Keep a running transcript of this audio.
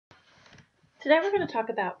Today we're going to talk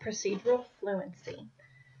about procedural fluency.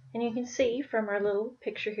 And you can see from our little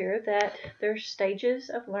picture here that there's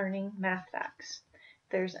stages of learning math facts.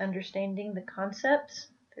 There's understanding the concepts,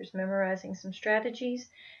 there's memorizing some strategies,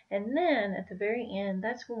 and then at the very end,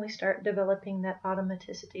 that's when we start developing that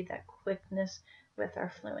automaticity, that quickness with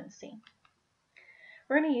our fluency.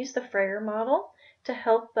 We're going to use the Frayer model to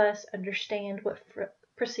help us understand what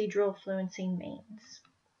procedural fluency means.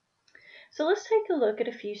 So let's take a look at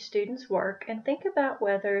a few students' work and think about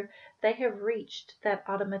whether they have reached that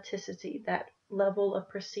automaticity, that level of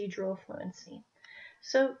procedural fluency.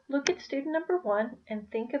 So look at student number 1 and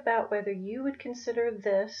think about whether you would consider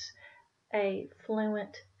this a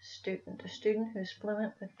fluent student, a student who's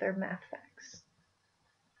fluent with their math facts.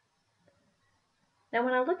 Now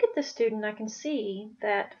when I look at this student, I can see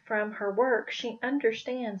that from her work, she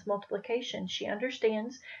understands multiplication. She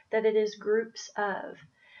understands that it is groups of.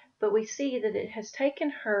 But we see that it has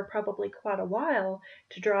taken her probably quite a while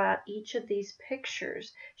to draw out each of these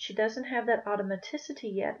pictures. She doesn't have that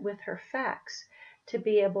automaticity yet with her facts to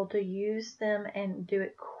be able to use them and do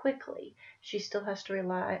it quickly. She still has to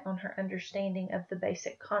rely on her understanding of the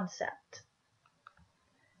basic concept.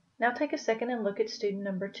 Now take a second and look at student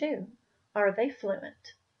number 2. Are they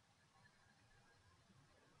fluent?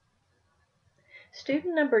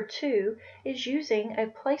 Student number 2 is using a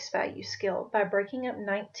place value skill by breaking up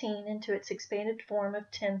 19 into its expanded form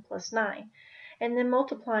of 10 plus 9, and then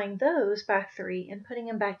multiplying those by 3 and putting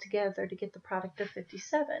them back together to get the product of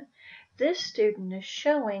 57. This student is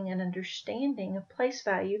showing an understanding of place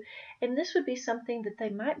value, and this would be something that they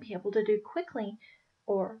might be able to do quickly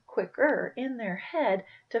or quicker in their head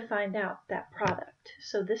to find out that product.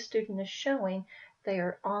 So this student is showing they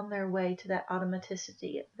are on their way to that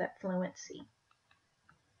automaticity, that fluency.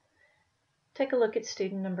 Take a look at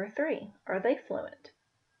student number 3. Are they fluent?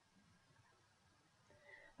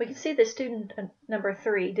 We can see that student number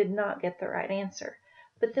 3 did not get the right answer.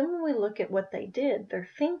 But then when we look at what they did, their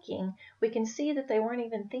thinking, we can see that they weren't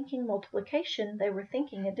even thinking multiplication, they were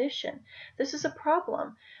thinking addition. This is a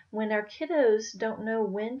problem. When our kiddos don't know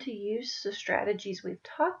when to use the strategies we've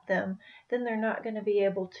taught them, then they're not going to be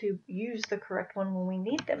able to use the correct one when we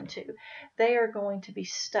need them to. They are going to be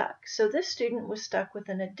stuck. So this student was stuck with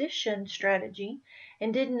an addition strategy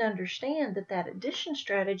and didn't understand that that addition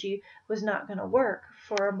strategy was not going to work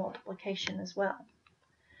for multiplication as well.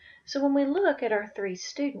 So when we look at our 3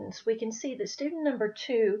 students, we can see that student number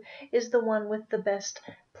 2 is the one with the best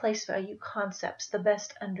place value concepts, the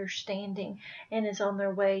best understanding, and is on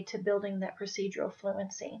their way to building that procedural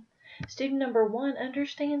fluency. Student number 1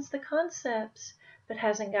 understands the concepts, but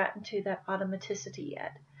hasn't gotten to that automaticity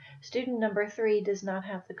yet. Student number 3 does not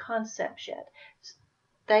have the concepts yet.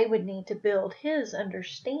 They would need to build his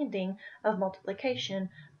understanding of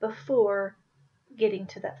multiplication before getting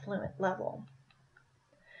to that fluent level.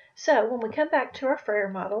 So when we come back to our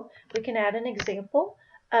Frayer model, we can add an example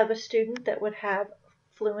of a student that would have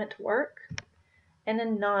fluent work and a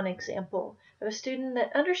non-example of a student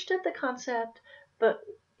that understood the concept but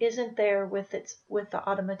isn't there with the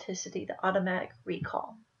automaticity, the automatic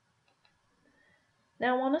recall.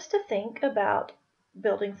 Now I want us to think about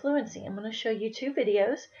building fluency. I'm going to show you 2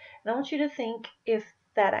 videos, and I want you to think if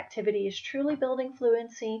that activity is truly building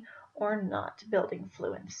fluency or not building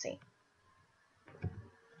fluency.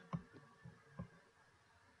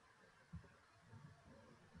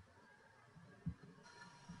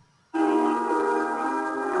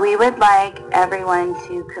 We would like everyone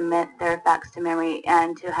to commit their facts to memory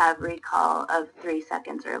and to have recall of 3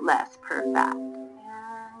 seconds or less per fact.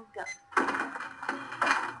 And go.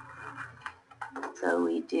 So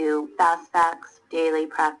we do fast facts daily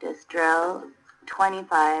practice drill,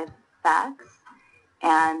 25 facts,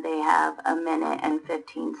 and they have 1 minute and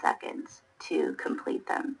 15 seconds to complete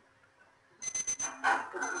them.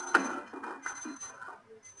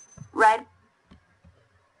 Right.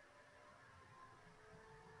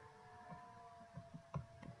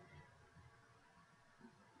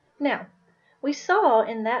 Now, we saw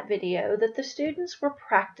in that video that the students were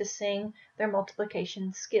practicing their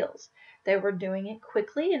multiplication skills. They were doing it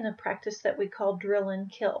quickly in a practice that we call drill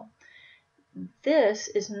and kill. This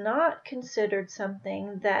is not considered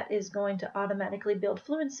something that is going to automatically build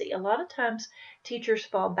fluency. A lot of times teachers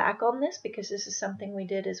fall back on this because this is something we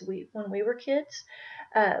did when we were kids.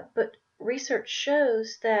 But research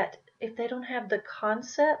shows that if they don't have the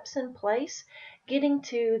concepts in place, getting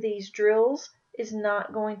to these drills is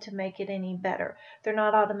not going to make it any better. They're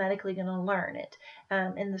not automatically going to learn it.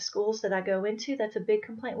 In the schools that I go into, that's a big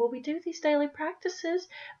complaint. Well, we do these daily practices,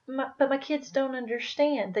 but my kids don't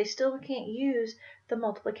understand. They still can't use the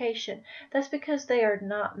multiplication. That's because they are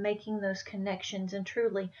not making those connections and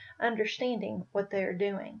truly understanding what they're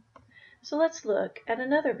doing. So let's look at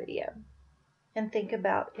another video and think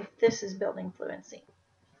about if this is building fluency.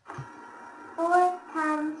 4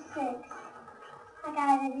 times 6. I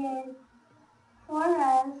gotta do 4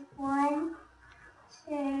 rows. 1,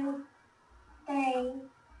 2, 3,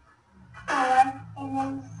 4, and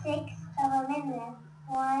then 6 of them in there.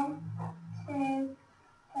 1, 2,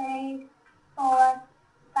 3, 4,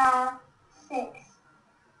 5, 6.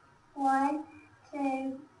 1,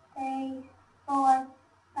 2, 3, 4,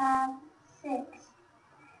 5, 6.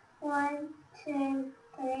 1, 2,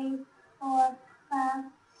 3, 4, 5,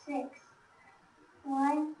 6.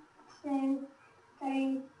 1, 2,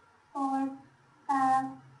 3, 4, 5,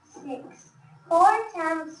 6. 4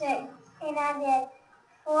 times 6, and I did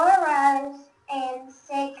 4 rows and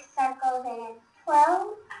 6 circles in it.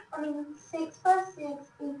 6 plus 6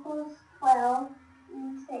 equals 12,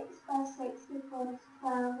 and 6 plus 6 equals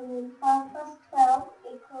 12, and then 12 plus 12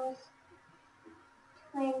 equals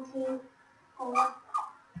 24.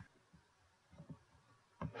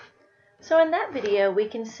 So in that video, we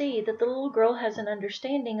can see that the little girl has an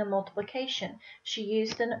understanding of multiplication. She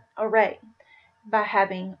used an array by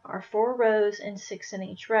having our 4 rows and 6 in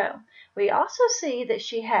each row. We also see that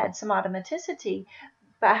she had some automaticity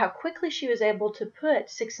by how quickly she was able to put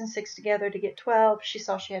 6 and 6 together to get 12. She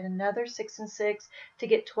saw she had another 6 and 6 to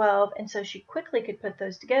get 12, and so she quickly could put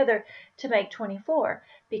those together to make 24.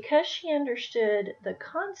 Because she understood the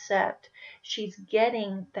concept, she's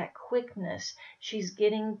getting that quickness. She's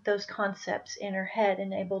getting those concepts in her head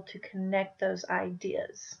and able to connect those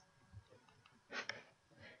ideas.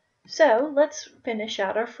 So let's finish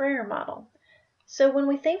out our Freire model. So when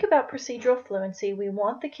we think about procedural fluency, we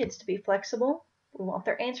want the kids to be flexible. We want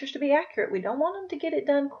their answers to be accurate. We don't want them to get it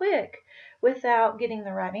done quick without getting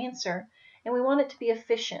the right answer. And we want it to be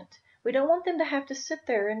efficient. We don't want them to have to sit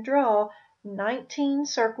there and draw 19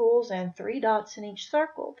 circles and 3 dots in each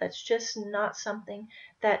circle. That's just not something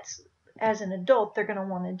that's, as an adult, they're going to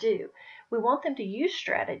want to do. We want them to use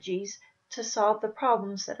strategies to solve the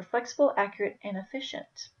problems that are flexible, accurate, and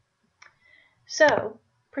efficient. So,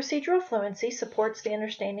 procedural fluency supports the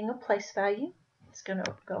understanding of place value. It's going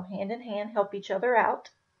to go hand in hand, help each other out.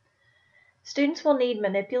 Students will need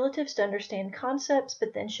manipulatives to understand concepts,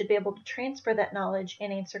 but then should be able to transfer that knowledge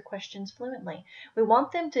and answer questions fluently. We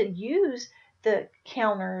want them to use the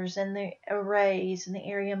counters and the arrays and the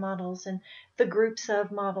area models and the groups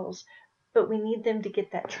of models, but we need them to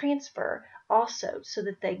get that transfer also so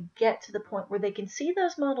that they get to the point where they can see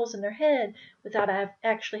those models in their head without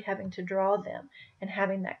actually having to draw them and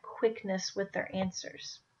having that quickness with their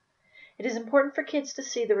answers. It is important for kids to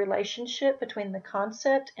see the relationship between the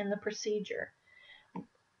concept and the procedure.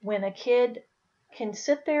 When a kid can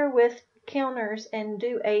sit there with counters and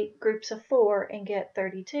do 8 groups of 4 and get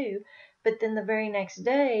 32, but then the very next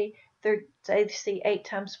day they see 8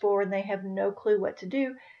 times 4 and they have no clue what to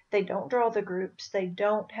do, they don't draw the groups, they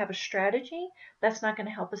don't have a strategy, that's not going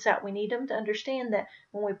to help us out. We need them to understand that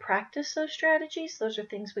when we practice those strategies, those are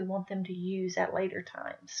things we want them to use at later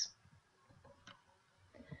times.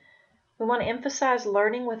 We want to emphasize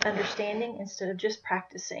learning with understanding instead of just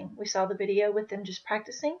practicing. We saw the video with them just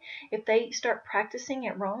practicing. If they start practicing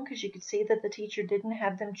it wrong because you could see that the teacher didn't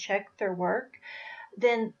have them check their work,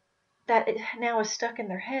 then that now is stuck in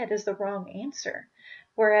their head as the wrong answer.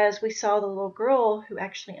 Whereas we saw the little girl who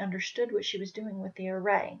actually understood what she was doing with the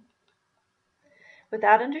array.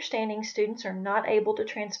 Without understanding, students are not able to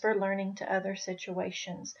transfer learning to other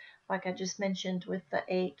situations, like I just mentioned with the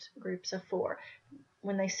 8 groups of 4.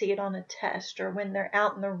 When they see it on a test or when they're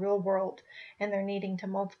out in the real world and they're needing to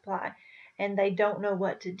multiply and they don't know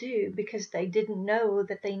what to do because they didn't know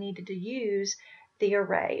that they needed to use the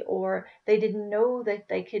array, or they didn't know that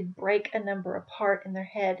they could break a number apart in their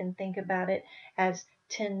head and think about it as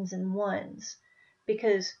tens and ones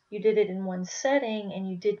because you did it in one setting and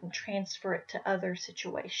you didn't transfer it to other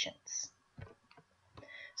situations.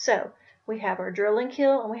 So we have our drill and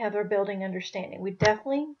kill and we have our building understanding. We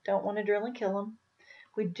definitely don't want to drill and kill them.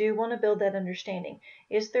 We do want to build that understanding.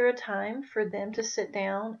 Is there a time for them to sit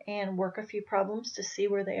down and work a few problems to see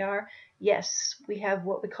where they are? Yes, we have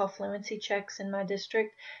what we call fluency checks in my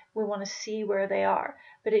district. We want to see where they are,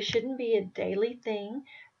 but it shouldn't be a daily thing,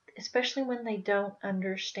 especially when they don't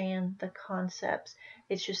understand the concepts.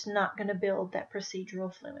 It's just not going to build that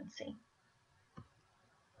procedural fluency.